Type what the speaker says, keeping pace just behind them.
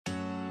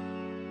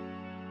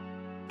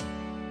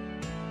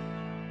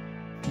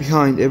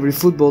Behind every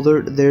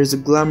footballer there is a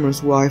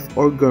glamorous wife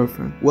or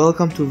girlfriend.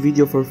 Welcome to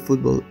Video for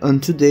Football,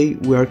 and today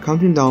we are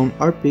counting down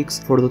our picks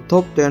for the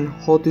top 10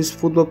 hottest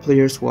football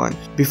players' wives.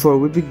 Before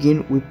we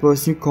begin, we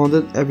post new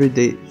content every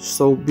day,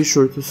 so be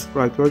sure to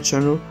subscribe to our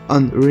channel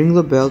and ring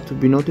the bell to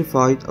be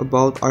notified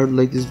about our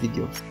latest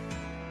videos.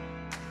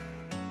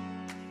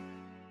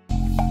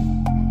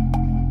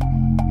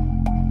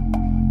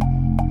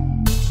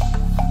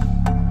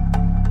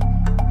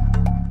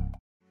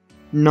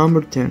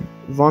 Number 10.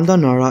 Wanda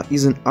Nara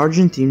is an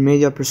Argentine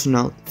media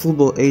personality,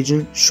 football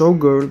agent,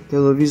 showgirl,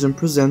 television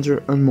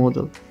presenter, and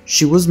model.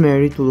 She was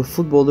married to the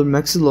footballer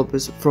Maxi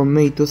Lopez from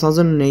May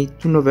 2008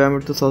 to November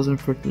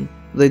 2013.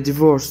 They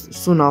divorced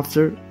soon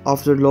after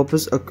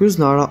Lopez accused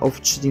Nara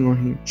of cheating on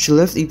him. She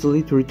left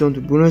Italy to return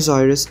to Buenos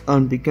Aires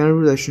and began a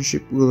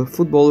relationship with the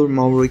footballer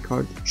Mauro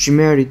Icardi. She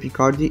married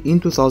Icardi in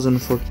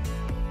 2014.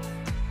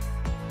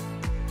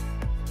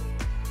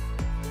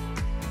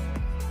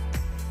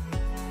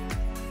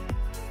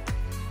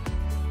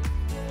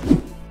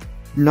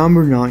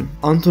 Number 9.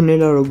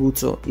 Antonella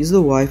Roguzzo is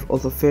the wife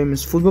of the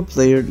famous football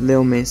player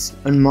Leo Messi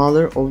and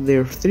mother of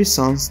their 3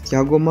 sons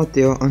Thiago,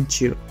 Matteo and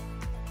Ciro.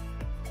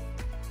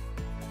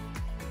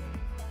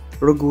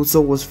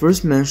 Roguzzo was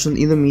first mentioned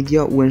in the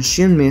media when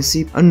she and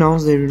Messi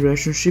announced their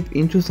relationship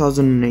in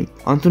 2008.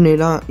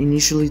 Antonella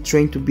initially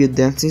trained to be a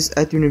dentist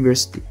at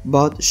university,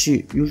 but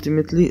she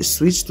ultimately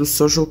switched to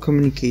social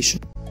communication.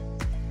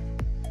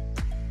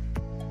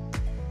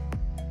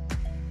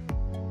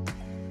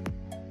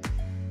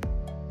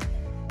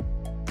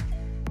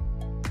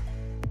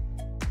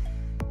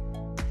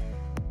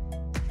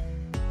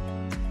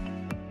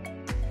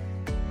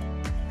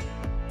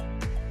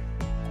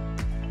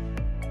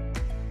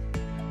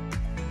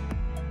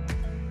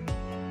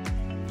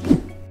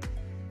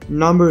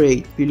 Number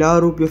 8.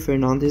 Pilar Rubio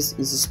Fernandez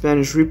is a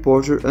Spanish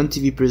reporter and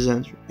TV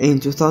presenter. In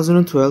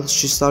 2012,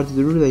 she started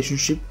a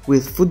relationship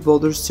with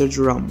footballer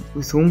Sergio Ramos,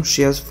 with whom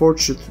she has 4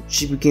 children.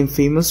 She became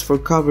famous for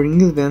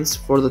covering events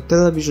for the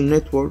television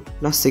network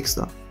La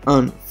Sexta,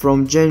 and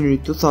from January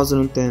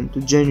 2010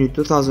 to January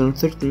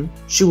 2013,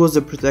 she was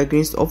the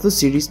protagonist of the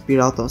series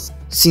Piratas.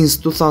 Since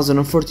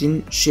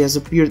 2014, she has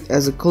appeared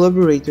as a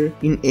collaborator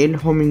in El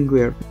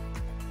Hominguero.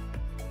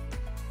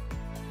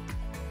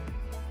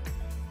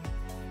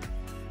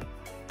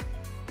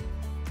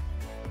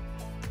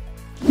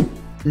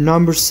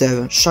 Number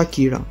 7.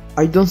 Shakira.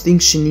 I don't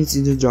think she needs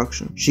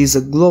introduction. She is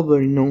a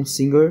globally known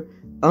singer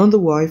and the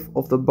wife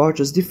of the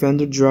Barça's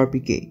defender Gerard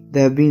Piqué.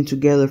 They have been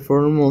together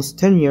for almost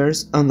 10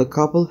 years and the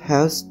couple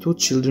has 2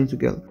 children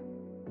together.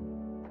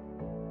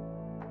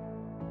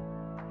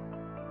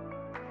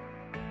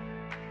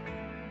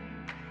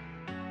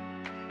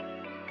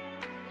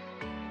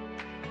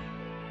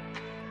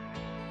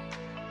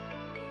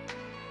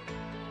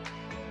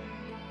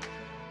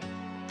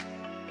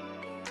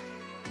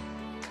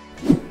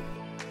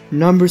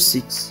 Number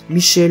 6.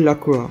 Michelle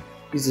Lacroix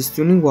is the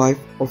stunning wife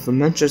of the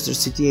Manchester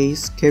City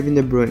ace Kevin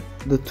De Bruyne.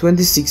 The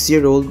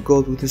 26-year-old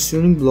got with a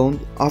stunning blonde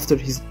after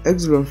his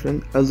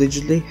ex-girlfriend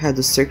allegedly had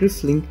a secret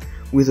fling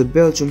with a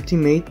Belgium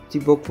teammate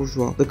Thibaut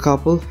Courtois. The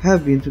couple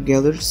have been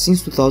together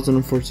since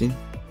 2014.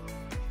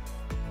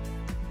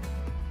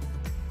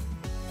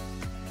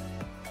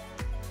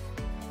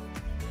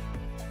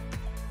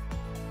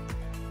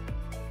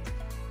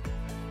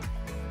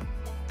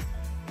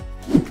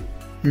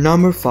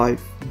 Number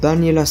 5.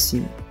 Daniela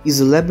Sim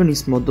is a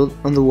Lebanese model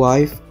and the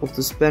wife of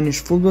the Spanish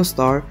football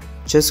star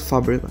Cesc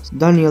Fabregas.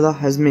 Daniela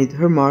has made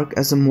her mark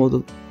as a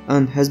model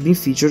and has been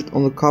featured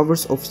on the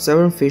covers of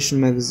several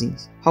fashion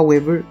magazines.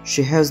 However,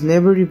 she has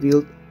never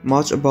revealed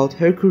much about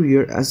her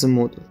career as a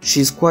model. She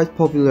is quite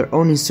popular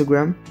on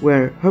Instagram,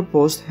 where her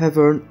posts have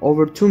earned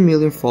over 2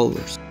 million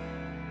followers.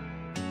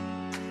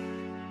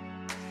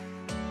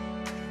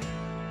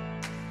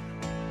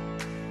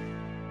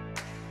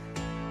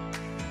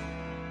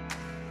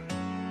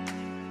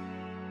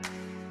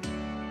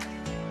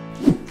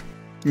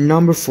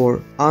 Number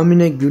 4.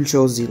 Amine Gülce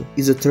Özil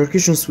is a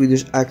Turkish and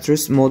Swedish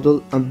actress,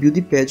 model and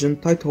beauty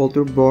pageant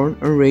titleholder born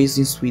and raised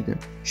in Sweden.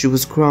 She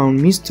was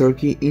crowned Miss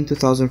Turkey in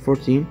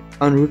 2014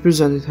 and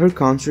represented her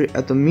country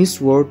at the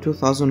Miss World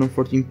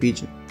 2014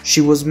 pageant.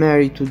 She was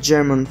married to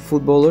German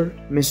footballer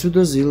Mesut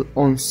Özil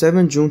on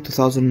 7 June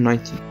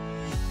 2019.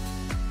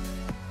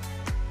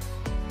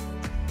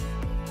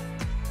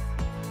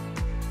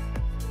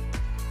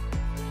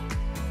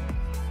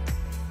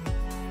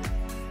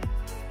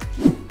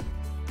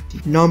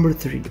 Number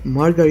 3.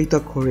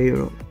 Margarita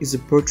Correiro is a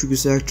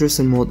Portuguese actress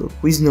and model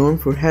who is known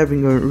for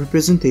having a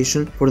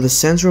representation for the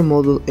Central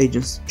Model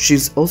Agency. She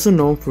is also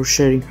known for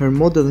sharing her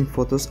modeling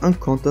photos and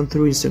content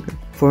through Instagram.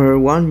 For her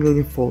 1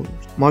 million followers,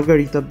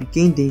 Margarita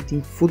began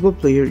dating football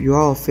player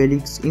Joao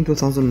Felix in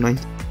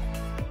 2019.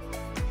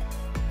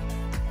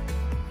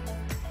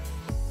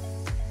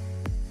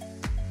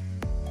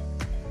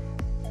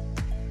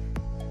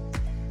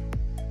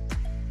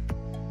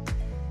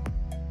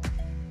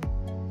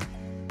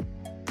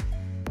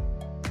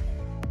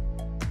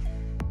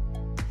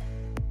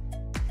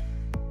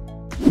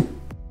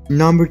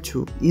 Number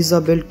 2.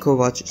 Isabel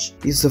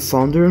Kovacic is the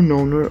founder and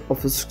owner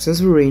of a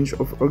successful range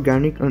of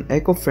organic and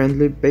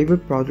eco-friendly paper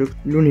product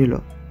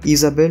Lunilo.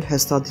 Isabel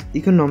has studied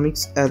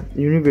economics at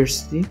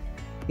university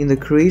in the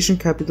Croatian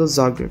capital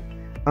Zagreb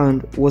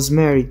and was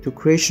married to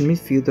Croatian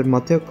midfielder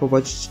Mateo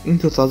Kovacic in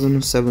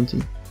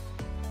 2017.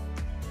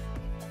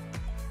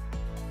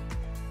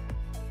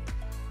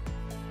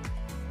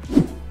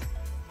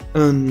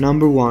 And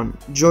number 1.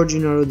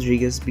 Georgina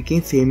Rodriguez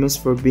became famous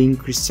for being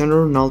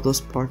Cristiano Ronaldo's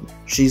partner.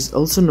 She is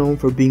also known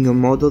for being a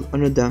model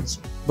and a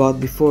dancer. But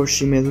before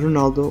she met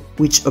Ronaldo,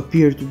 which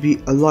appeared to be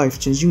a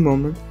life-changing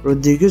moment,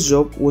 Rodriguez's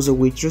job was a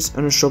waitress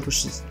and a shop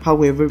assistant.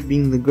 However,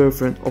 being the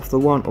girlfriend of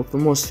one of the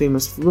most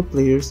famous football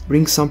players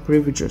brings some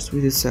privileges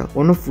with itself,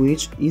 one of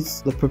which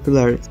is the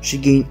popularity. She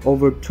gained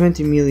over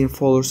 20 million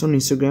followers on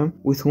Instagram,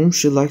 with whom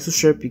she likes to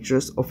share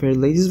pictures of her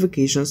latest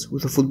vacations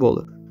with a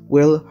footballer.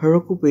 Well, her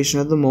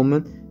occupation at the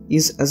moment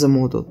is as a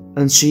model,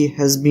 and she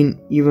has been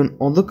even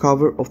on the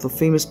cover of the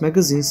famous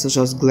magazines such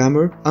as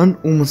Glamour and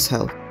Women's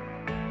Health.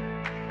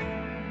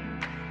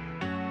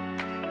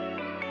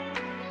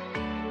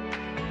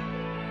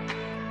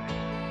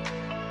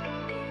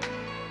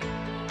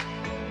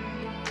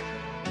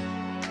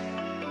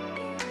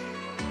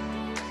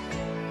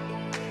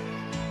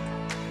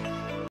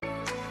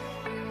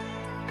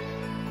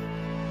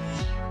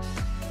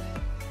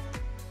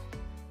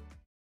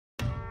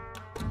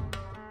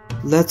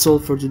 That's all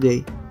for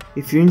today.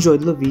 If you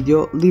enjoyed the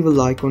video, leave a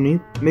like on it,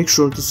 make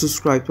sure to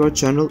subscribe to our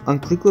channel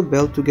and click the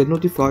bell to get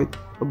notified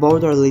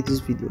about our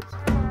latest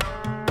videos.